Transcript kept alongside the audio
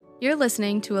You're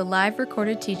listening to a live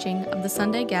recorded teaching of the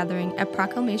Sunday gathering at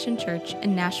Proclamation Church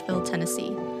in Nashville,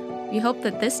 Tennessee. We hope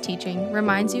that this teaching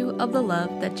reminds you of the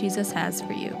love that Jesus has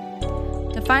for you.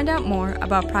 To find out more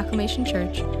about Proclamation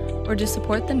Church or to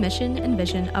support the mission and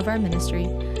vision of our ministry,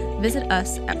 visit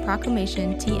us at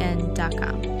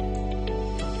proclamationtn.com.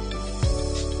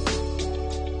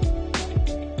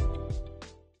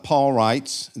 Paul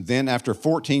writes, "Then after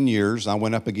 14 years, I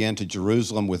went up again to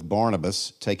Jerusalem with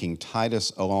Barnabas, taking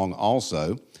Titus along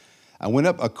also. I went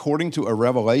up according to a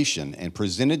revelation and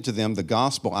presented to them the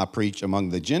gospel I preach among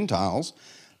the Gentiles,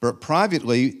 but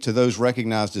privately to those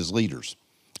recognized as leaders.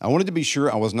 I wanted to be sure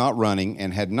I was not running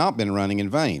and had not been running in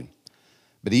vain.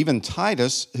 But even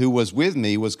Titus, who was with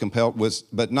me,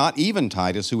 but not even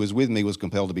Titus, who was with me, was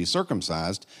compelled to be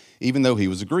circumcised, even though he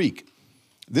was a Greek.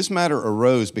 This matter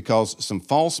arose because some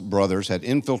false brothers had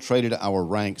infiltrated our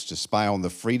ranks to spy on the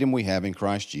freedom we have in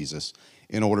Christ Jesus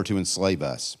in order to enslave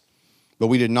us. But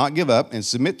we did not give up and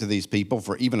submit to these people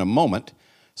for even a moment,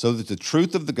 so that the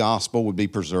truth of the gospel would be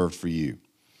preserved for you.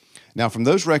 Now, from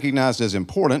those recognized as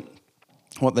important,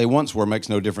 what they once were makes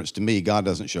no difference to me. God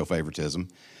doesn't show favoritism.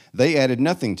 They added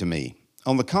nothing to me.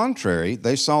 On the contrary,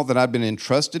 they saw that I'd been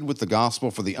entrusted with the gospel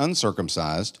for the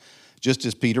uncircumcised, just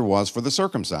as Peter was for the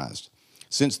circumcised.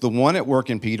 Since the one at work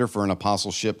in Peter for an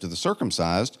apostleship to the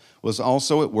circumcised was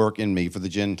also at work in me for the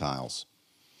Gentiles.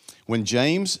 When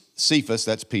James, Cephas,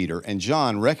 that's Peter, and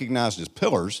John, recognized as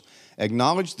pillars,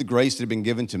 acknowledged the grace that had been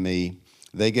given to me,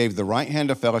 they gave the right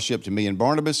hand of fellowship to me and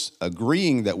Barnabas,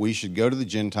 agreeing that we should go to the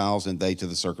Gentiles and they to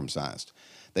the circumcised.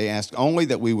 They asked only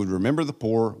that we would remember the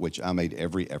poor, which I made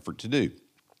every effort to do.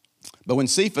 But when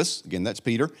Cephas, again that's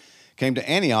Peter, came to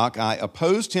Antioch, I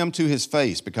opposed him to his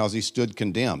face because he stood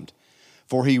condemned.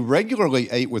 For he regularly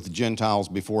ate with the Gentiles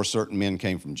before certain men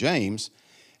came from James.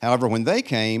 However, when they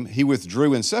came, he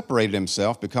withdrew and separated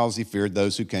himself because he feared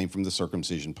those who came from the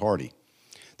circumcision party.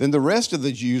 Then the rest of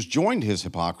the Jews joined his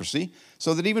hypocrisy,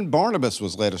 so that even Barnabas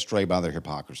was led astray by their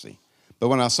hypocrisy. But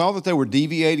when I saw that they were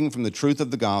deviating from the truth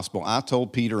of the gospel, I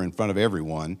told Peter in front of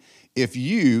everyone, if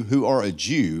you, who are a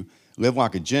Jew, live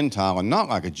like a Gentile and not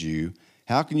like a Jew,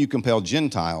 how can you compel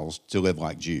Gentiles to live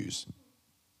like Jews?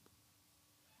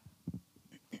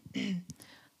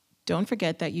 Don't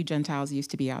forget that you Gentiles used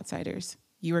to be outsiders.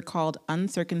 You were called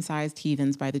uncircumcised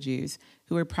heathens by the Jews,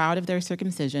 who were proud of their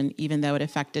circumcision, even though it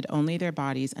affected only their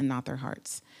bodies and not their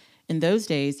hearts. In those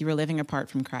days, you were living apart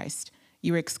from Christ.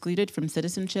 You were excluded from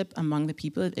citizenship among the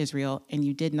people of Israel, and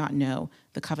you did not know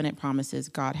the covenant promises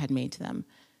God had made to them.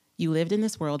 You lived in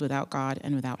this world without God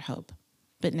and without hope.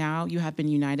 But now you have been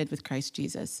united with Christ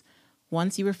Jesus.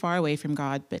 Once you were far away from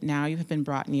God, but now you have been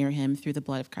brought near him through the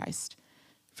blood of Christ.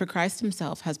 For Christ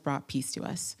himself has brought peace to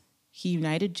us. He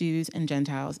united Jews and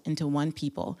Gentiles into one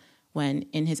people when,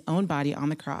 in his own body on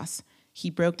the cross, he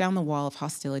broke down the wall of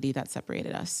hostility that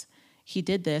separated us. He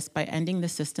did this by ending the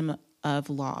system of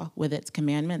law with its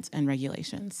commandments and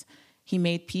regulations. He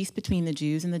made peace between the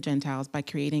Jews and the Gentiles by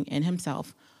creating in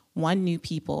himself one new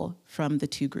people from the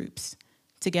two groups.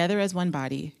 Together as one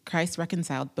body, Christ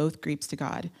reconciled both groups to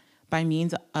God by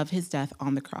means of his death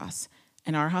on the cross,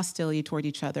 and our hostility toward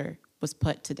each other was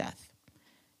put to death.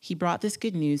 He brought this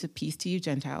good news of peace to you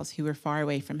Gentiles who were far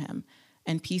away from him,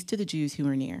 and peace to the Jews who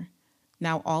were near.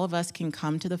 Now all of us can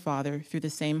come to the Father through the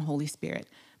same Holy Spirit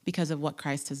because of what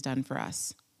Christ has done for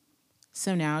us.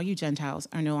 So now you Gentiles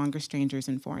are no longer strangers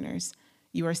and foreigners.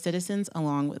 You are citizens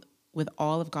along with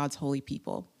all of God's holy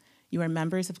people. You are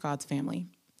members of God's family.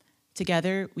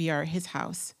 Together we are his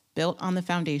house, built on the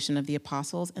foundation of the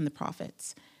apostles and the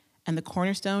prophets, and the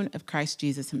cornerstone of Christ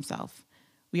Jesus himself.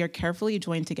 We are carefully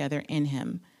joined together in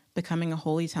him, becoming a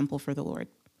holy temple for the Lord.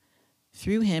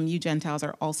 Through him, you Gentiles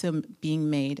are also being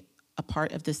made a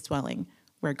part of this dwelling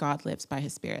where God lives by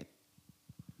his Spirit.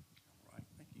 All right,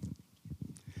 thank you.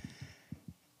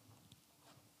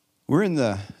 We're in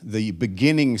the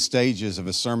beginning stages of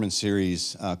a sermon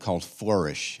series called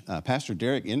Flourish. Pastor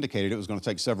Derek indicated it was going to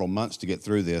take several months to get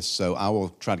through this, so I will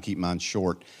try to keep mine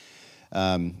short.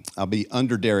 I'll be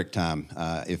under Derek time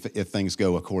if things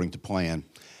go according to plan.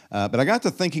 But I got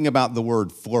to thinking about the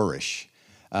word flourish.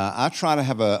 I try to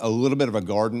have a little bit of a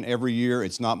garden every year.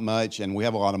 It's not much, and we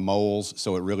have a lot of moles,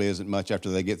 so it really isn't much after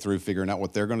they get through figuring out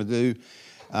what they're going to do.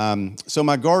 So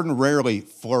my garden rarely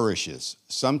flourishes.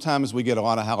 Sometimes we get a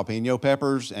lot of jalapeno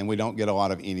peppers, and we don't get a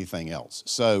lot of anything else.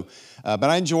 So, but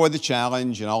I enjoy the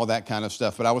challenge and all of that kind of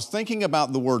stuff. But I was thinking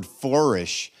about the word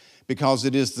flourish because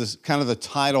it is this kind of the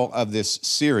title of this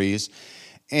series,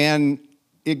 and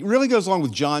it really goes along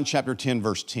with John chapter 10,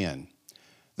 verse 10.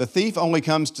 The thief only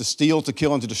comes to steal, to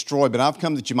kill, and to destroy, but I've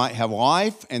come that you might have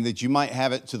life and that you might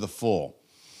have it to the full.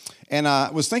 And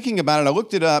I was thinking about it. I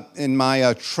looked it up in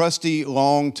my trusty,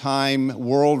 long-time,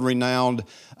 world-renowned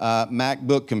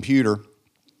MacBook computer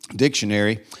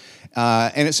dictionary.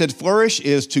 And it said, flourish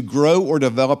is to grow or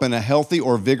develop in a healthy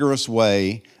or vigorous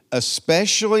way,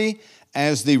 especially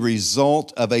as the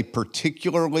result of a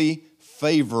particularly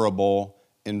favorable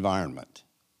environment.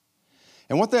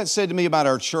 And what that said to me about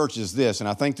our church is this, and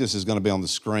I think this is going to be on the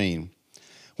screen.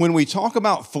 When we talk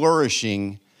about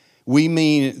flourishing, we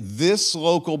mean this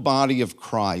local body of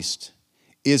Christ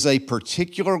is a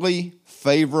particularly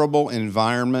favorable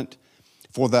environment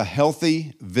for the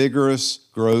healthy, vigorous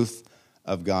growth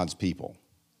of God's people.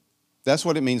 That's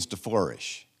what it means to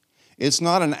flourish. It's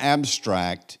not an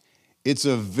abstract, it's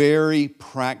a very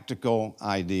practical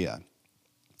idea.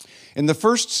 In the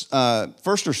first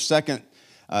or second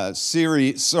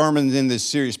sermons in this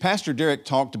series, Pastor Derek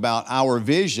talked about our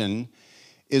vision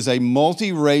is a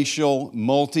multiracial,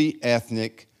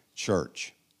 multi-ethnic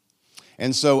church.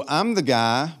 And so I'm the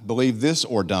guy, believe this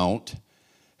or don't,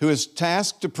 who is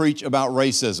tasked to preach about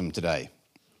racism today.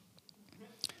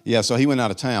 Yeah, so he went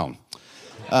out of town.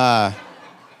 I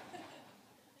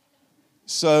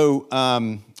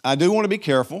do want to be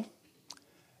careful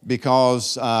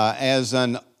because as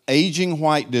an aging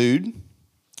white dude,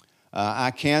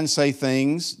 I can say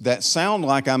things that sound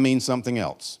like I mean something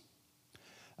else.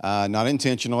 Not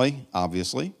intentionally,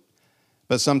 obviously,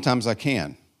 but sometimes I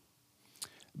can.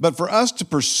 But for us to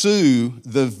pursue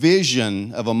the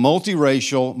vision of a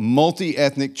multiracial,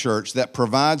 multi-ethnic church that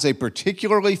provides a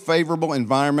particularly favorable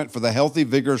environment for the healthy,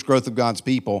 vigorous growth of God's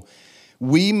people,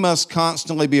 we must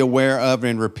constantly be aware of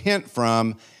and repent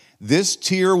from this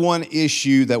tier one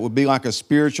issue that would be like a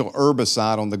spiritual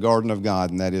herbicide on the garden of God,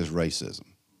 and that is racism.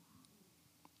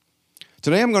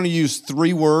 Today I'm going to use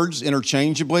three words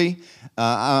interchangeably.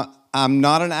 I'm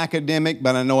not an academic,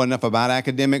 but I know enough about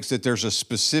academics that there's a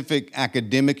specific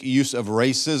academic use of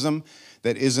racism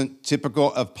that isn't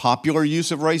typical of popular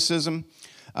use of racism.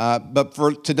 But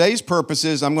for today's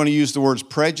purposes, I'm going to use the words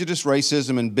prejudice,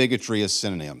 racism, and bigotry as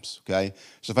synonyms, okay?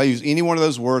 So if I use any one of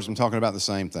those words, I'm talking about the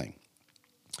same thing.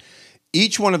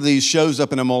 Each one of these shows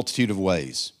up in a multitude of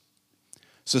ways.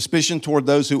 Suspicion toward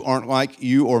those who aren't like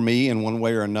you or me in one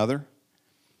way or another.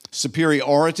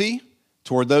 Superiority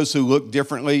toward those who look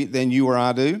differently than you or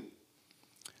I do,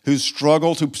 who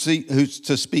struggle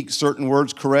to speak certain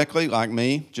words correctly, like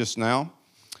me just now,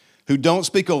 who don't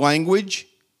speak a language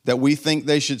that we think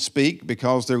they should speak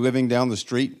because they're living down the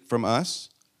street from us.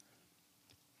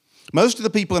 Most of the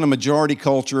people in a majority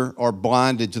culture are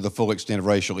blinded to the full extent of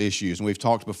racial issues, and we've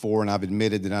talked before, and I've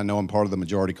admitted that I know I'm part of the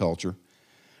majority culture.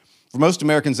 For most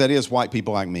Americans, that is white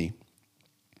people like me.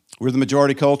 We're the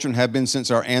majority culture and have been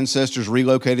since our ancestors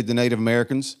relocated the Native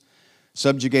Americans,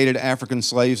 subjugated African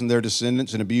slaves and their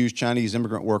descendants, and abused Chinese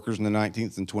immigrant workers in the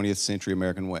 19th and 20th century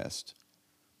American West.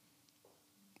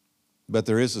 But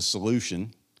there is a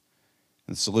solution,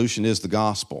 and the solution is the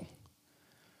gospel.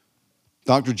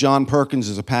 Dr. John Perkins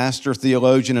is a pastor,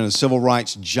 theologian, and a civil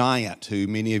rights giant who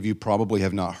many of you probably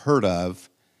have not heard of,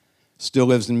 still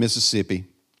lives in Mississippi.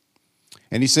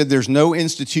 And he said there's no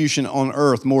institution on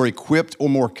earth more equipped or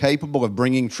more capable of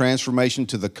bringing transformation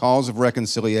to the cause of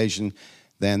reconciliation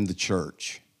than the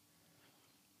church.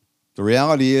 The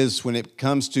reality is when it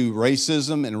comes to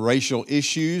racism and racial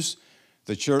issues,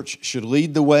 the church should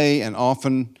lead the way, and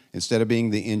often, instead of being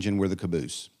the engine, we're the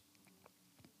caboose.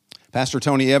 Pastor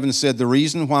Tony Evans said the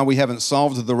reason why we haven't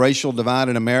solved the racial divide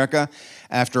in America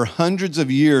after hundreds of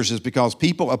years is because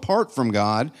people apart from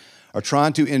God are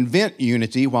trying to invent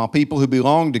unity while people who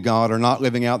belong to God are not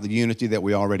living out the unity that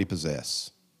we already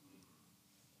possess.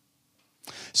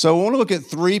 So I want to look at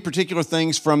three particular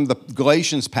things from the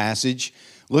Galatians passage,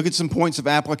 look at some points of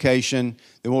application,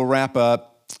 then we'll wrap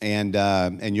up, and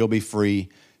you'll be free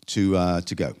to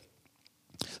go.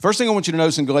 First thing I want you to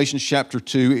notice in Galatians chapter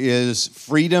 2 is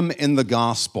freedom in the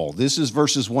gospel. This is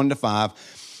verses 1 to 5.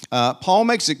 Paul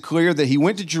makes it clear that he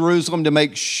went to Jerusalem to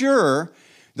make sure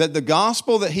that the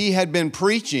gospel that he had been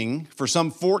preaching for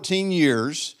some 14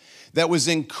 years, that was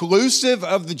inclusive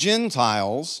of the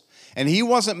Gentiles, and he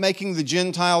wasn't making the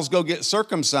Gentiles go get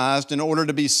circumcised in order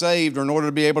to be saved or in order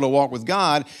to be able to walk with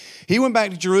God. He went back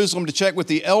to Jerusalem to check with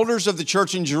the elders of the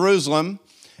church in Jerusalem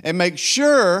and make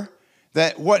sure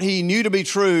that what he knew to be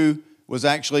true was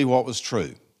actually what was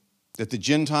true, that the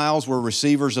Gentiles were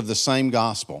receivers of the same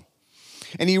gospel.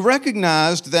 And he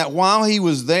recognized that while he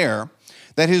was there,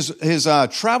 that his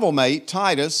travel mate,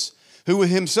 Titus, who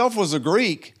himself was a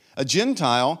Greek, a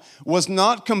Gentile, was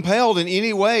not compelled in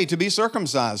any way to be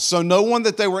circumcised. So no one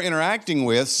that they were interacting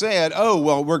with said, oh,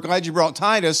 well, we're glad you brought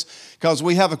Titus because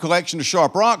we have a collection of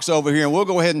sharp rocks over here and we'll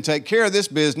go ahead and take care of this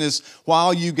business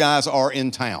while you guys are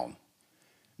in town.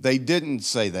 They didn't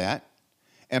say that.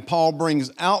 And Paul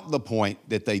brings out the point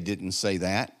that they didn't say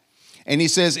that. And he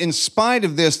says, in spite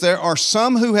of this, there are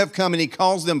some who have come, and he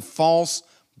calls them false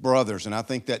brothers. And I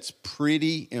think that's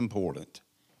pretty important.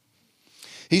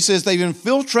 He says they've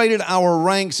infiltrated our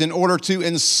ranks in order to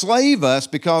enslave us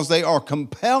because they are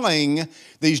compelling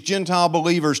these Gentile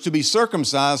believers to be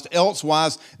circumcised,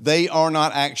 elsewise they are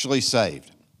not actually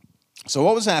saved. So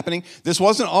what was happening? This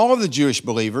wasn't all of the Jewish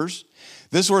believers.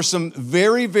 This were some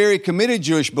very, very committed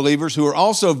Jewish believers who were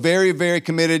also very, very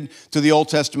committed to the Old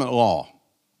Testament law.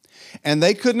 And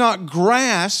they could not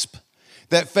grasp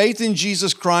that faith in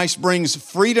Jesus Christ brings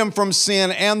freedom from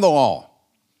sin and the law.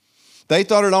 They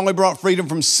thought it only brought freedom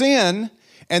from sin,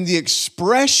 and the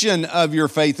expression of your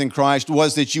faith in Christ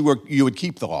was that you would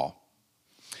keep the law.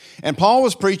 And Paul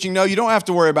was preaching, no, you don't have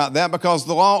to worry about that because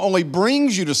the law only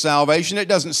brings you to salvation. It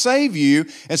doesn't save you,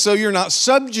 and so you're not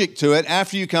subject to it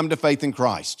after you come to faith in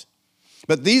Christ.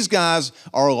 But these guys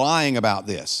are lying about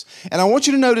this. And I want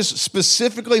you to notice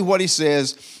specifically what he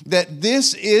says, that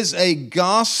this is a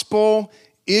gospel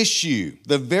issue.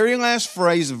 The very last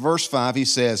phrase of verse 5, he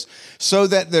says, so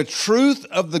that the truth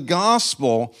of the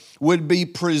gospel would be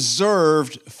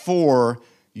preserved for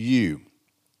you.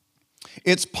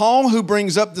 It's Paul who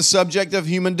brings up the subject of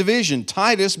human division.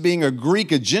 Titus, being a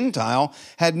Greek, a Gentile,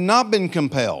 had not been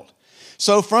compelled.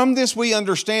 So from this we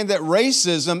understand that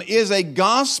racism is a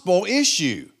gospel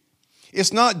issue.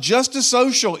 It's not just a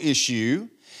social issue.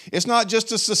 It's not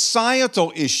just a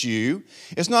societal issue.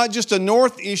 It's not just a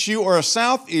North issue or a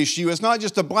South issue. It's not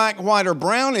just a black, white, or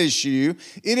brown issue.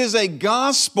 It is a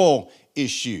gospel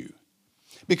issue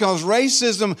because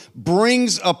racism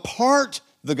brings apart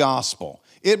the gospel.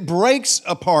 It breaks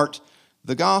apart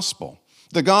the gospel.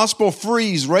 The gospel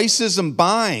frees, racism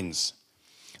binds.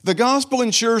 The gospel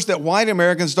ensures that white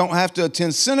Americans don't have to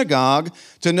attend synagogue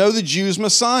to know the Jews'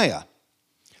 Messiah.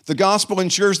 The gospel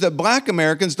ensures that black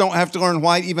Americans don't have to learn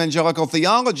white evangelical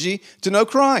theology to know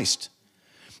Christ.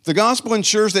 The gospel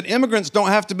ensures that immigrants don't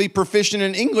have to be proficient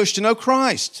in English to know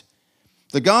Christ.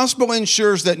 The gospel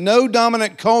ensures that no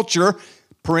dominant culture,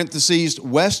 parentheses,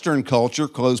 Western culture,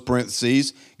 close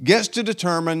parentheses, gets to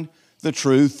determine the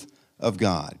truth of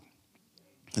God.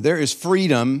 There is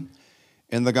freedom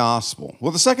in the gospel.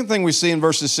 Well, the second thing we see in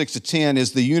verses 6 to 10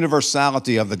 is the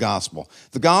universality of the gospel.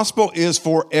 The gospel is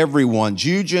for everyone,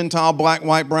 Jew, Gentile, black,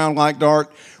 white, brown, light,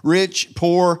 dark, rich,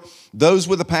 poor, those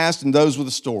with a past and those with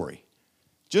a story.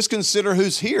 Just consider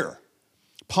who's here.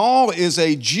 Paul is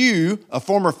a Jew, a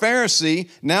former Pharisee,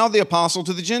 now the apostle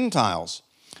to the Gentiles.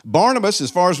 Barnabas,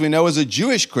 as far as we know, is a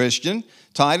Jewish Christian.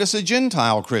 Titus, a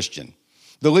Gentile Christian.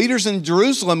 The leaders in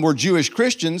Jerusalem were Jewish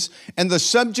Christians, and the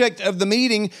subject of the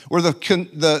meeting were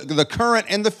the current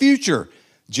and the future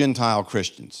Gentile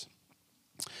Christians.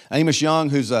 Amos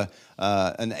Young, who's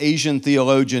an Asian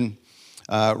theologian,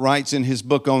 writes in his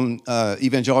book on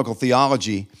evangelical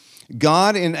theology,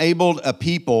 God enabled a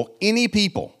people, any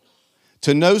people,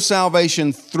 to know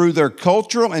salvation through their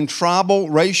cultural and tribal,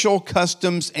 racial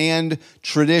customs and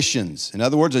traditions. In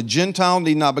other words, a Gentile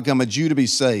need not become a Jew to be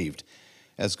saved,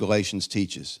 as Galatians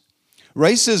teaches.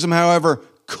 Racism, however,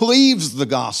 cleaves the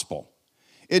gospel.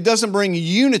 It doesn't bring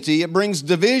unity, it brings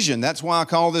division. That's why I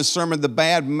call this sermon the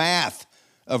bad math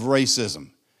of racism.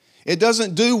 It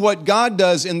doesn't do what God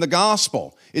does in the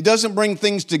gospel. It doesn't bring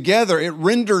things together. It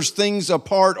renders things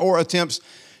apart or attempts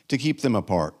to keep them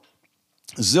apart.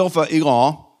 Zilpha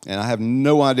Elah, and I have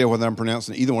no idea whether I'm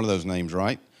pronouncing either one of those names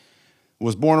right,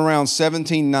 was born around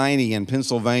 1790 in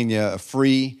Pennsylvania, a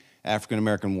free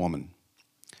African-American woman.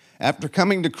 After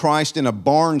coming to Christ in a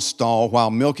barn stall while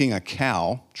milking a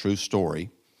cow, true story,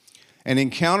 an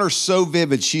encounter so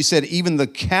vivid, she said even the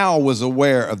cow was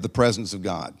aware of the presence of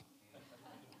God.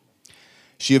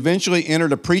 She eventually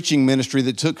entered a preaching ministry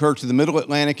that took her to the Middle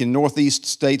Atlantic and Northeast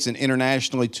states and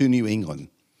internationally to New England.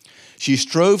 She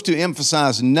strove to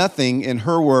emphasize nothing, in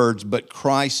her words, but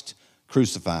Christ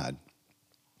crucified.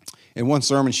 In one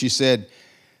sermon, she said,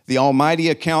 the Almighty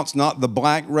accounts not the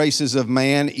black races of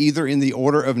man, either in the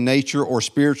order of nature or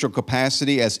spiritual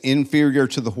capacity, as inferior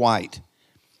to the white.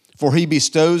 For he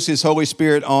bestows his Holy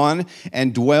Spirit on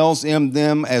and dwells in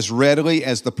them as readily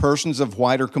as the persons of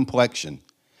whiter complexion.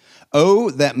 Oh,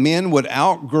 that men would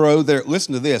outgrow their,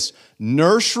 listen to this,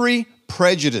 nursery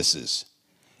prejudices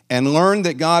and learn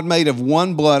that God made of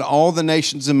one blood all the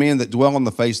nations of men that dwell on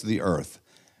the face of the earth.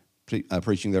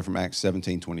 Preaching there from Acts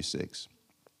 17:26.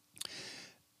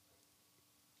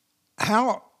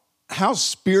 How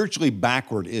spiritually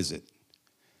backward is it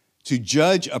to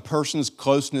judge a person's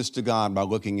closeness to God by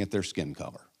looking at their skin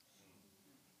color?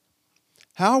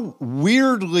 How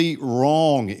weirdly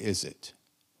wrong is it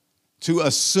to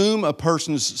assume a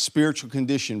person's spiritual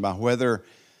condition by whether,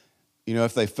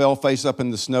 if they fell face up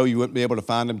in the snow, you wouldn't be able to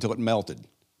find them until it melted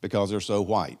because they're so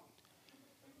white.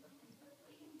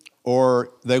 Or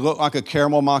they look like a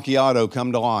caramel macchiato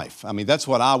come to life. I mean, that's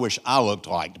what I wish I looked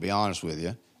like, to be honest with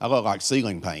you. I look like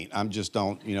ceiling paint. I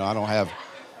don't have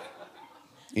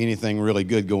anything really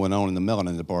good going on in the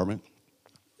melanin department.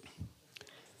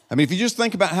 I mean, if you just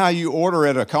think about how you order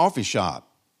at a coffee shop,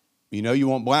 you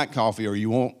want black coffee, or you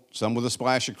want some with a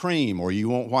splash of cream, or you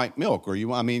want white milk, or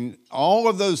all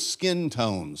of those skin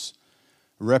tones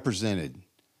represented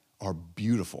are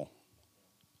beautiful.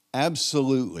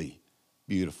 Absolutely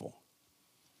beautiful.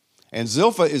 And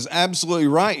Zilpha is absolutely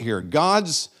right here.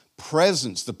 God's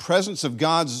presence, the presence of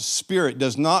God's Spirit,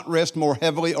 does not rest more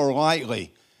heavily or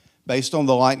lightly based on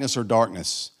the lightness or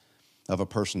darkness of a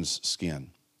person's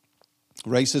skin.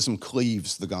 Racism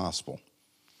cleaves the gospel.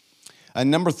 And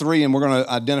number 3, and we're going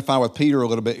to identify with Peter a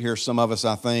little bit here, some of us,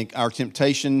 I think, our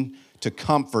temptation to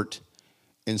comfort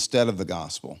instead of the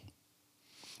gospel.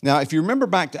 Now, if you remember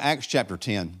back to Acts chapter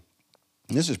 10,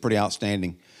 this is pretty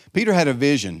outstanding. Peter had a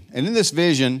vision, and in this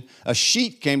vision, a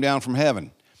sheet came down from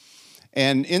heaven.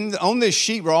 And on this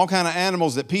sheet were all kind of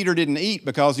animals that Peter didn't eat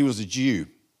because he was a Jew.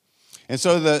 And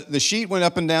so the sheet went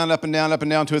up and down, up and down, up and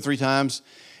down 2 or 3 times.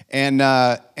 And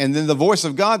then the voice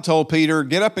of God told Peter,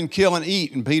 get up and kill and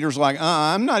eat. And Peter's like,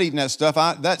 I'm not eating that stuff.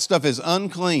 That stuff is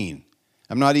unclean.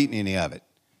 I'm not eating any of it.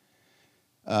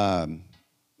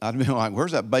 I'd be like,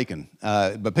 where's that bacon?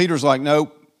 But Peter's like,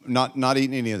 nope, not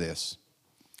eating any of this.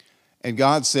 And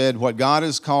God said, what God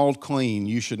has called clean,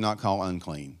 you should not call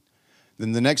unclean.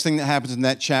 Then the next thing that happens in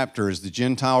that chapter is the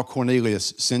Gentile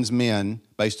Cornelius sends men,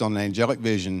 based on an angelic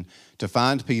vision, to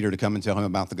find Peter to come and tell him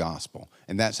about the gospel.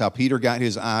 And that's how Peter got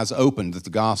his eyes opened that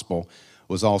the gospel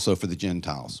was also for the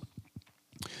Gentiles.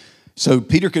 So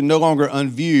Peter could no longer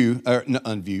view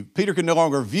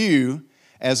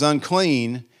as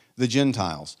unclean the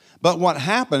Gentiles. But what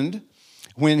happened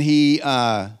when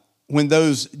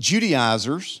those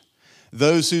Judaizers,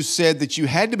 those who said that you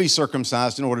had to be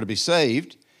circumcised in order to be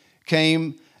saved,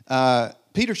 came,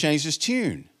 Peter changed his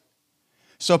tune.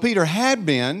 So Peter had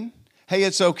been, hey,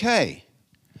 it's okay.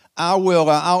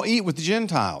 I'll eat with the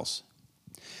Gentiles.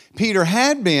 Peter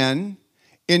had been,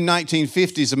 in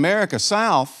 1950s America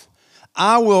South,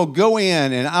 I will go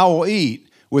in and I will eat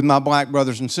with my black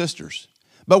brothers and sisters.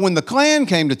 But when the Klan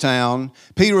came to town,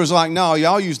 Peter was like, no,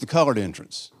 y'all use the colored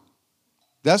entrance.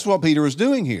 That's what Peter was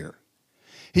doing here.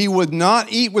 He would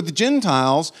not eat with the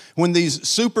Gentiles when these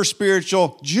super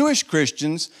spiritual Jewish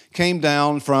Christians came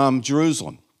down from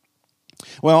Jerusalem.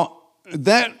 Well,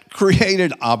 that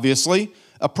created, obviously,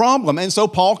 a problem. And so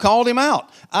Paul called him out.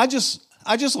 I just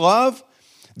love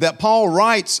that Paul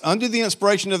writes under the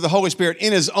inspiration of the Holy Spirit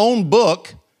in his own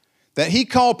book that he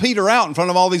called Peter out in front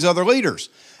of all these other leaders.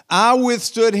 I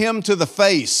withstood him to the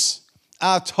face.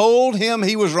 I told him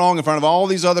he was wrong in front of all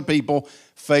these other people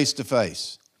face to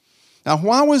face. Now,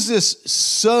 why was this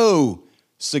so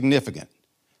significant?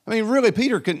 I mean, really,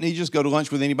 Peter couldn't he just go to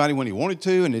lunch with anybody when he wanted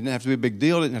to, and it didn't have to be a big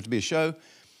deal, it didn't have to be a show?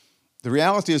 The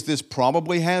reality is this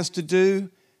probably has to do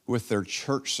with their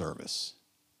church service.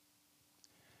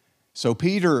 So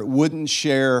Peter wouldn't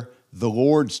share the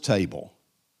Lord's table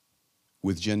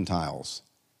with Gentiles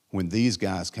when these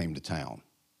guys came to town.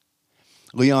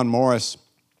 Leon Morris,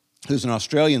 who's was an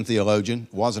Australian theologian,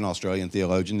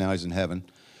 now he's in heaven,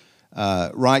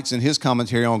 writes in his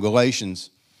commentary on Galatians,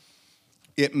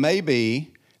 it may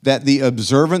be that the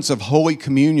observance of Holy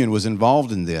Communion was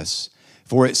involved in this,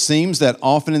 for it seems that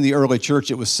often in the early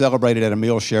church it was celebrated at a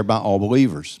meal shared by all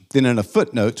believers. Then in a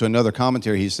footnote to another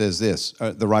commentary, he says this,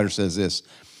 the writer says this,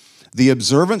 the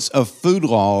observance of food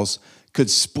laws could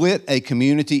split a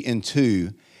community in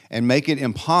two and make it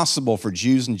impossible for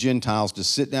Jews and Gentiles to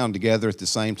sit down together at the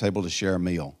same table to share a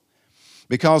meal.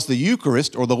 Because the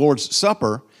Eucharist, or the Lord's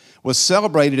Supper, was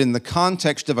celebrated in the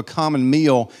context of a common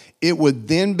meal, it would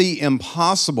then be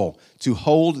impossible to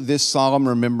hold this solemn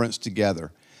remembrance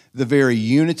together. The very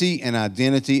unity and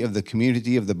identity of the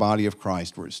community of the body of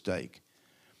Christ were at stake.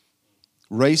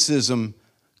 Racism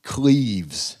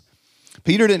cleaves.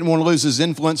 Peter didn't want to lose his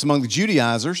influence among the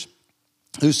Judaizers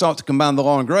who sought to combine the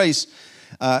law and grace.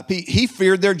 He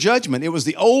feared their judgment. It was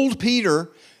the old Peter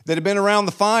that had been around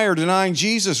the fire denying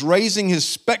Jesus, raising his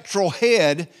spectral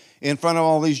head in front of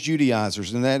all these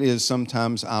Judaizers, and that is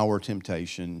sometimes our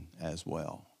temptation as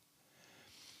well.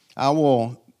 I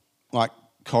will, like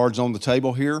cards on the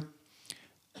table here,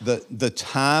 the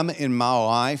time in my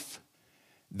life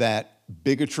that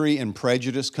bigotry and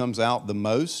prejudice comes out the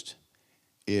most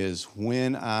is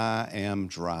when I am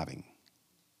driving.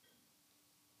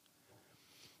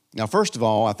 Now, first of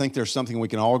all, I think there's something we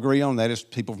can all agree on. That is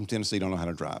people from Tennessee don't know how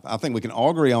to drive. I think we can all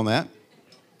agree on that.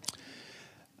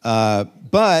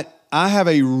 But I have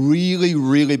a really,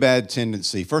 really bad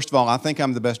tendency. First of all, I think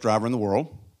I'm the best driver in the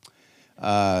world.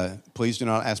 Please do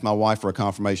not ask my wife for a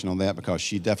confirmation on that because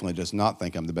she definitely does not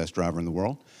think I'm the best driver in the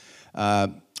world.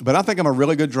 But I think I'm a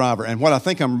really good driver. And what I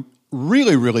think I'm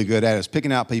really, really good at is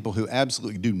picking out people who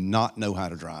absolutely do not know how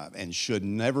to drive and should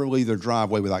never leave their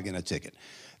driveway without getting a ticket.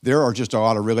 There are just a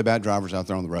lot of really bad drivers out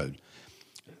there on the road.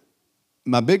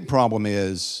 My big problem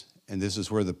is, and this is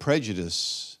where the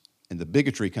prejudice and the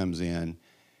bigotry comes in,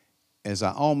 is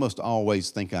I almost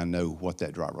always think I know what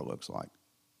that driver looks like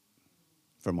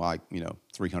from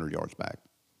 300 yards back.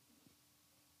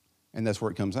 And that's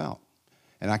where it comes out.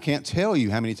 And I can't tell you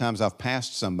how many times I've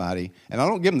passed somebody, and I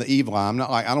don't give them the evil eye. I'm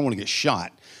not like, I don't want to get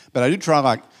shot, but I do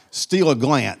try steal a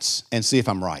glance and see if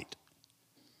I'm right.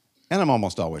 And I'm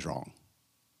almost always wrong.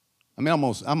 I'm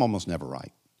almost never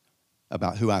right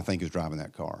about who I think is driving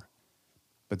that car.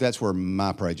 But that's where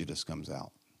my prejudice comes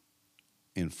out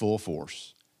in full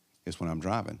force, is when I'm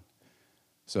driving.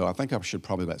 So I think I should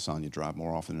probably let Sonia drive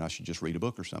more often, and I should just read a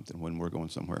book or something when we're going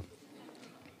somewhere.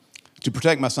 To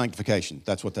protect my sanctification,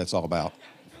 that's what that's all about.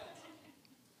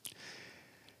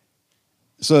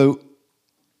 So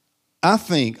I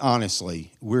think,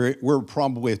 honestly, we're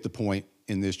probably at the point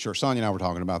in this church. Sonia and I were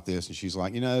talking about this, and she's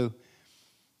like, no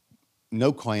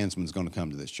Klansman's going to come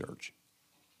to this church.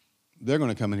 They're going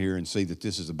to come in here and see that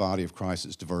this is a body of Christ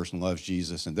that's diverse and loves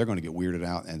Jesus, and they're going to get weirded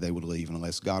out, and they would leave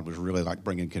unless God was really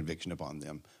bringing conviction upon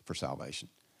them for salvation.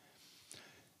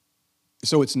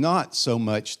 So it's not so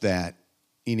much that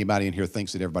anybody in here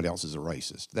thinks that everybody else is a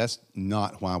racist. That's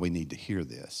not why we need to hear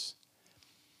this.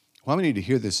 Why we need to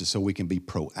hear this is so we can be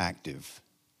proactive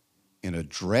in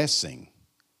addressing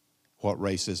what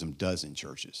racism does in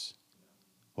churches,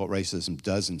 what racism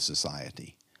does in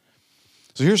society.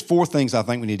 So here's 4 things I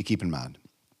think we need to keep in mind.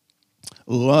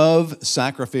 Love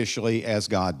sacrificially as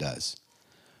God does.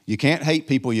 You can't hate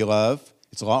people you love.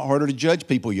 It's a lot harder to judge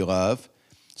people you love.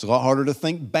 It's a lot harder to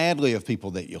think badly of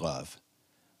people that you love.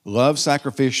 Love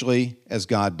sacrificially as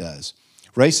God does.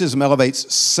 Racism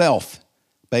elevates self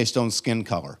based on skin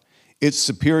color. It's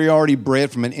superiority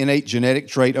bred from an innate genetic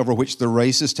trait over which the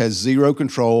racist has zero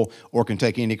control or can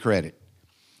take any credit.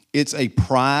 It's a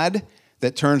pride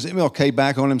that turns MLK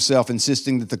back on himself,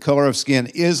 insisting that the color of skin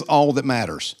is all that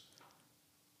matters.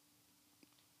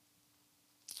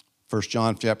 1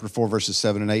 John chapter 4, verses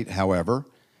 7 and 8, however,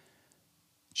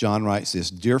 John writes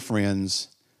this, "Dear friends,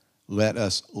 let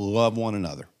us love one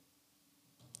another,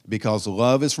 because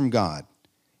love is from God,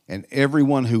 and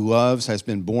everyone who loves has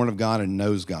been born of God and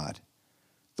knows God.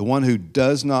 The one who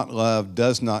does not love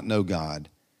does not know God,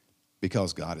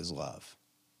 because God is love."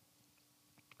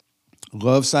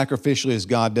 Love sacrificially as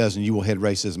God does, and you will head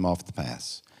racism off the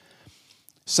path.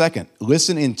 Second,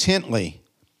 listen intently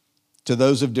to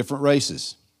those of different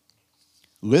races.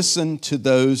 Listen to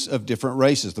those of different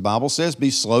races. The Bible says, be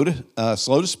slow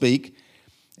to speak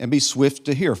and be swift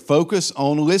to hear. Focus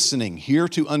on listening, hear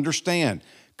to understand.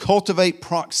 Cultivate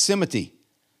proximity.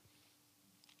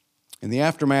 In the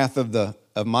aftermath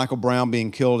of Michael Brown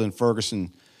being killed in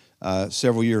Ferguson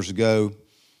several years ago,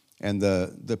 and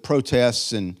the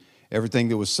protests and everything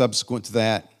that was subsequent to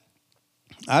that,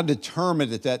 I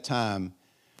determined at that time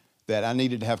that I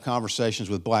needed to have conversations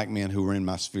with black men who were in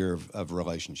my sphere of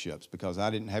relationships, because I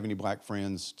didn't have any black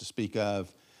friends to speak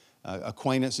of.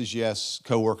 Acquaintances, yes.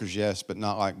 Coworkers, yes, but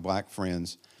not like black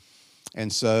friends.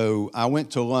 And so I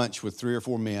went to lunch with 3 or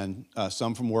 4 men,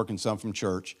 some from work and some from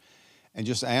church, and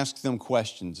just asked them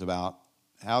questions about,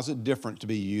 how's it different to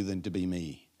be you than to be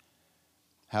me?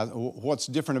 What's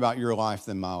different about your life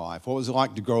than my life? What was it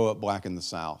like to grow up black in the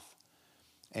South?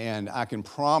 And I can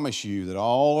promise you that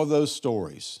all of those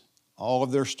stories, all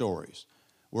of their stories,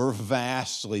 were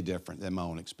vastly different than my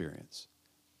own experience.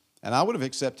 And I would have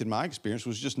accepted my experience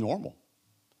was just normal.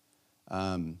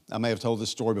 I may have told this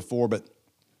story before, but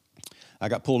I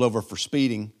got pulled over for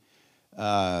speeding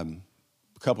a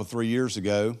couple, 3 years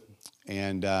ago.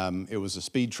 And it was a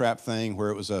speed trap thing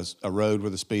where it was a road where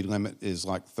the speed limit is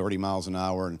like 30 miles an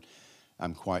hour. And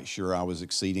I'm quite sure I was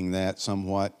exceeding that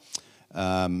somewhat.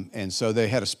 And so they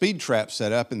had a speed trap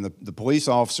set up, and the police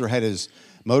officer had his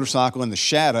motorcycle in the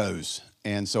shadows.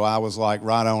 And so I was like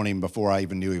right on him before I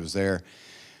even knew he was there.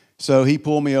 So he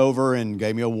pulled me over and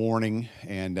gave me a warning,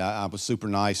 and I was super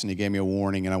nice, and he gave me a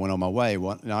warning, and I went on my way.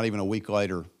 Well, not even a week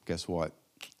later, guess what?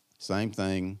 Same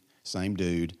thing, same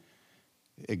dude.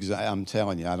 I'm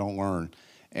telling you, I don't learn.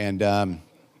 And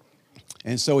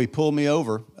so he pulled me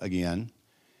over again,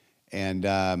 and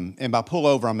by pull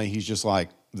over, I mean he's just like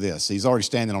this. He's already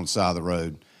standing on the side of the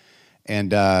road,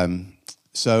 And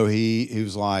so he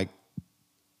was like,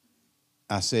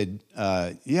 I said,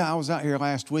 yeah, I was out here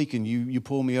last week and you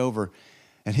pulled me over.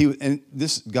 And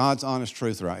this God's honest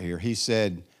truth right here. He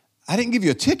said, I didn't give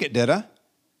you a ticket, did I?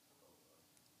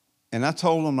 And I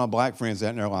told them, my black friends that,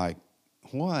 and they're like,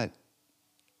 what?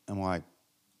 I'm like,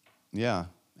 yeah.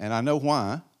 And I know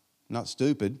why. I'm not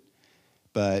stupid.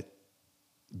 But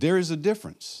there is a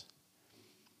difference.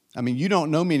 I mean, you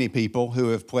don't know many people who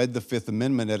have pled the Fifth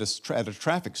Amendment at a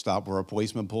traffic stop where a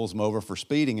policeman pulls them over for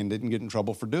speeding and didn't get in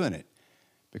trouble for doing it.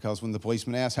 Because when the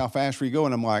policeman asks, how fast were you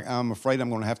going? I'm like, I'm afraid I'm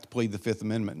going to have to plead the Fifth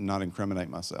Amendment and not incriminate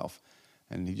myself.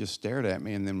 And he just stared at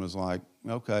me and then was like,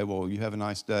 okay, well, you have a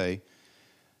nice day.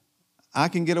 I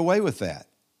can get away with that.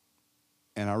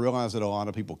 And I realize that a lot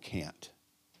of people can't.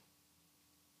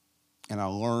 And I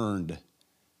learned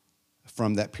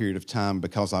from that period of time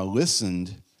because I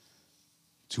listened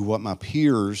to what my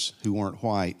peers who weren't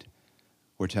white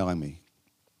were telling me.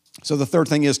 So the third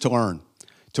thing is to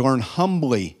learn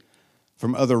humbly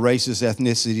from other races,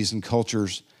 ethnicities, and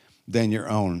cultures than your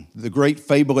own. The great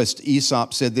fabulist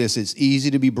Aesop said this, it's easy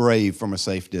to be brave from a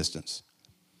safe distance.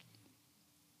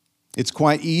 It's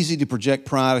quite easy to project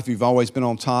pride if you've always been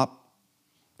on top,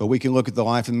 but we can look at the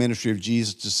life and ministry of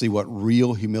Jesus to see what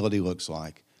real humility looks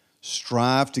like.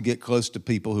 Strive to get close to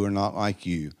people who are not like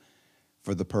you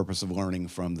for the purpose of learning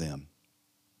from them.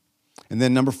 And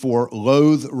then number 4,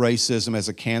 loathe racism as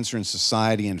a cancer in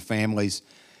society and families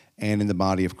and in the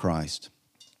body of Christ.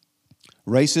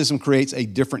 Racism creates a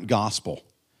different gospel.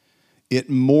 It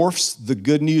morphs the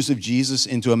good news of Jesus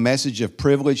into a message of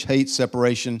privilege, hate,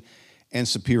 separation, and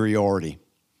superiority.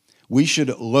 We should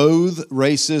loathe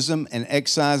racism and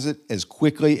excise it as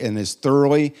quickly and as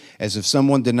thoroughly as if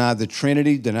someone denied the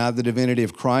Trinity, denied the divinity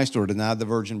of Christ, or denied the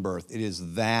virgin birth. It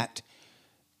is that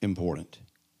important.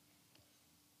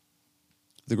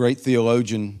 The great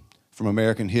theologian from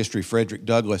American history, Frederick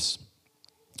Douglass,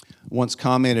 once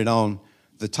commented on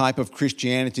the type of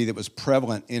Christianity that was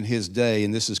prevalent in his day,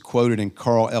 and this is quoted in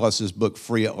Carl Ellis's book,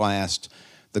 Free at Last,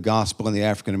 The Gospel and the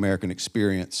African American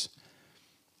Experience.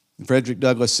 Frederick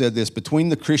Douglass said this, between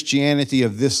the Christianity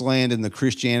of this land and the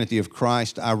Christianity of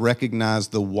Christ, I recognize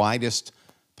the widest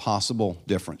possible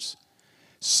difference.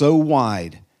 So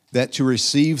wide that to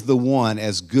receive the one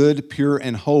as good, pure,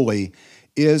 and holy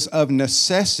is of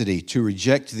necessity to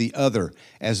reject the other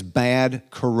as bad,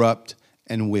 corrupt,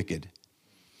 and wicked.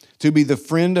 To be the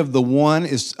friend of the one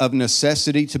is of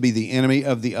necessity to be the enemy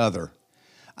of the other.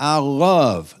 I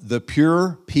love the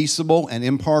pure, peaceable, and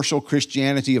impartial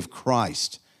Christianity of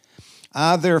Christ.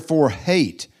 I therefore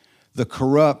hate the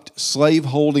corrupt,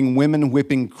 slave-holding,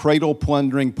 women-whipping,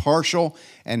 cradle-plundering, partial,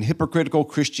 and hypocritical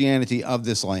Christianity of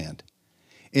this land.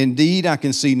 Indeed, I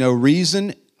can see no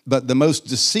reason but the most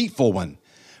deceitful one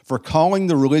for calling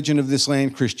the religion of this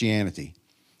land Christianity.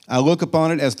 I look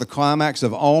upon it as the climax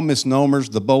of all misnomers,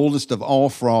 the boldest of all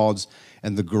frauds,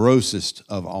 and the grossest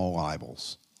of all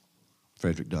libels.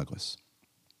 Frederick Douglass.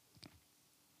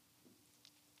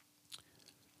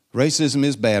 Racism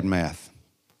is bad math.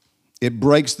 It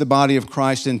breaks the body of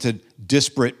Christ into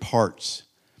disparate parts.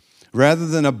 Rather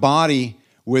than a body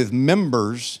with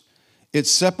members, it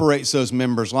separates those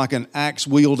members like an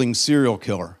axe-wielding serial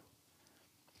killer.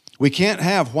 We can't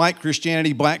have white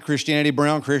Christianity, black Christianity,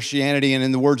 brown Christianity, and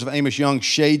in the words of Amos Young,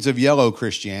 shades of yellow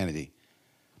Christianity.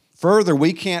 Further,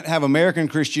 we can't have American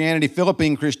Christianity,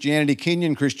 Philippine Christianity,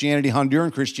 Kenyan Christianity,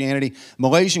 Honduran Christianity,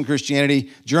 Malaysian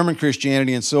Christianity, German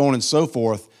Christianity, and so on and so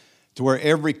forth, to where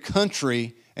every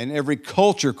country and every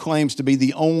culture claims to be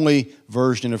the only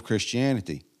version of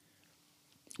Christianity.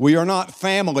 We are not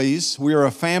families, we are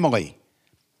a family.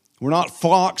 We're not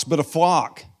flocks, but a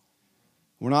flock.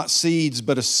 We're not seeds,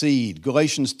 but a seed.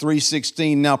 Galatians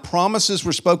 3:16, now promises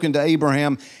were spoken to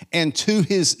Abraham and to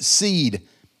his seed.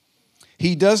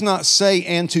 He does not say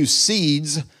and to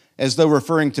seeds as though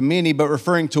referring to many, but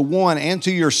referring to one, and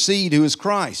to your seed who is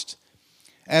Christ.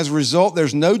 As a result,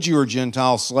 there's no Jew or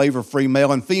Gentile, slave or free,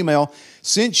 male and female,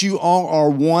 since you all are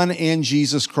one in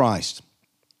Jesus Christ.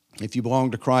 If you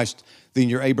belong to Christ, then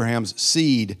you're Abraham's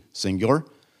seed, singular,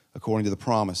 according to the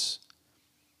promise.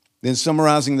 Then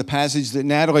summarizing the passage that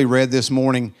Natalie read this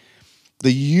morning,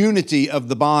 the unity of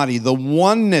the body, the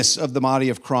oneness of the body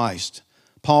of Christ.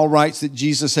 Paul writes that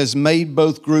Jesus has made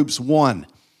both groups one,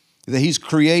 that he's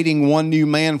creating one new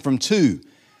man from two,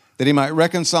 that he might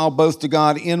reconcile both to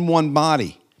God in one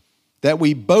body, that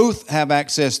we both have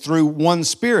access through one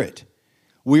Spirit.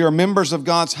 We are members of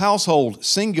God's household,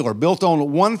 singular, built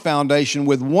on one foundation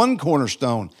with one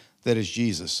cornerstone, that is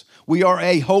Jesus. We are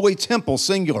a holy temple,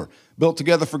 singular, built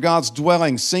together for God's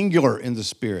dwelling, singular in the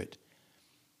Spirit.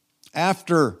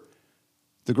 After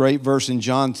the great verse in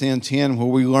John 10:10 where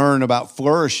we learn about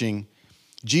flourishing,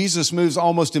 Jesus moves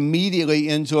almost immediately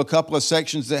into a couple of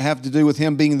sections that have to do with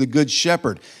him being the good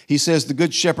shepherd. He says the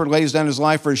good shepherd lays down his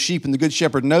life for his sheep, and the good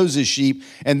shepherd knows his sheep.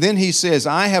 And then he says,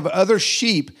 I have other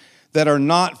sheep that are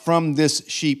not from this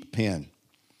sheep pen.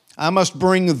 I must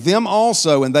bring them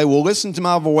also, and they will listen to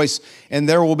my voice, and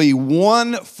there will be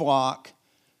one flock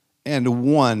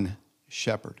and one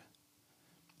shepherd.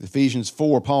 Ephesians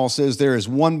 4, Paul says there is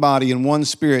one body and one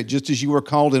spirit, just as you were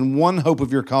called in one hope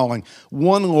of your calling,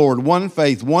 one Lord, one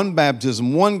faith, one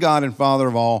baptism, one God and Father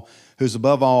of all, who's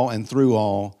above all and through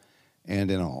all and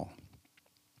in all.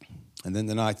 And then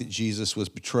the night that Jesus was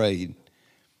betrayed,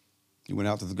 he went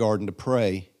out to the garden to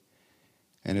pray.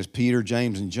 And as Peter,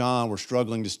 James, and John were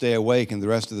struggling to stay awake and the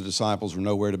rest of the disciples were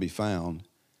nowhere to be found,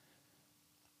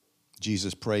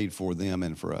 Jesus prayed for them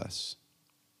and for us.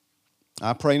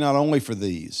 I pray not only for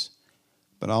these,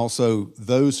 but also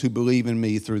those who believe in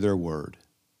me through their word.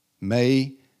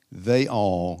 May they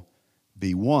all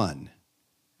be one,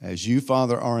 as you,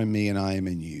 Father, are in me and I am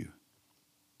in you.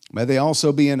 May they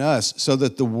also be in us, so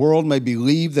that the world may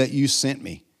believe that you sent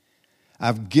me.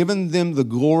 I've given them the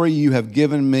glory you have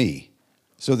given me,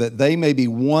 so that they may be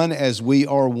one as we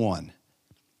are one.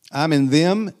 I'm in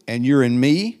them and you're in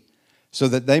me, so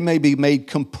that they may be made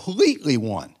completely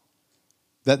one,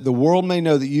 that the world may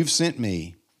know that you've sent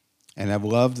me and have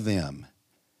loved them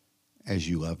as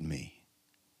you loved me.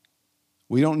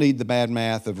 We don't need the bad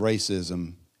math of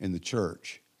racism in the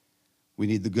church. We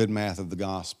need the good math of the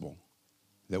gospel,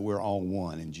 that we're all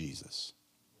one in Jesus.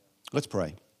 Let's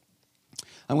pray.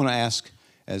 I'm going to ask,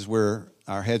 as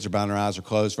our heads are bowed and our eyes are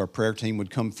closed, if our prayer team would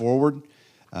come forward.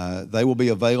 They will be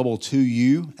available to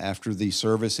you after the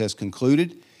service has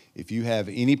concluded. If you have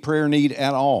any prayer need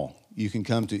at all, you can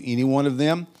come to any one of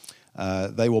them.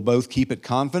 They will both keep it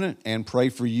confident and pray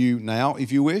for you now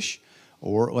if you wish,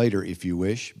 or later if you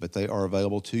wish, but they are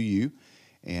available to you.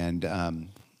 And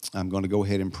I'm going to go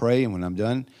ahead and pray, and when I'm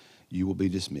done, you will be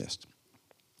dismissed.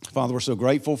 Father, we're so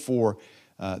grateful for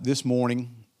this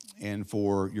morning and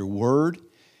for your word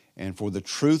and for the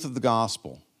truth of the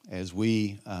gospel as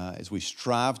we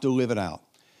strive to live it out.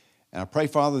 And I pray,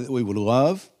 Father, that we would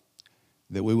love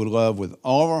with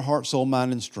all of our heart, soul,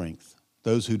 mind, and strength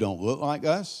those who don't look like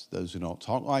us, those who don't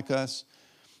talk like us,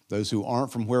 those who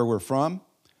aren't from where we're from,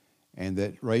 and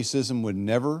that racism would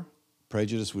never,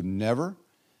 prejudice would never,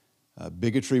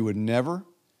 bigotry would never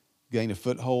gain a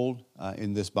foothold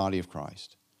in this body of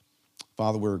Christ.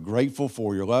 Father, we're grateful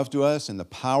for your love to us and the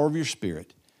power of your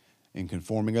Spirit in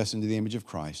conforming us into the image of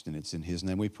Christ, and it's in his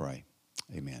name we pray.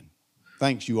 Amen.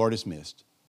 Thanks. You are dismissed.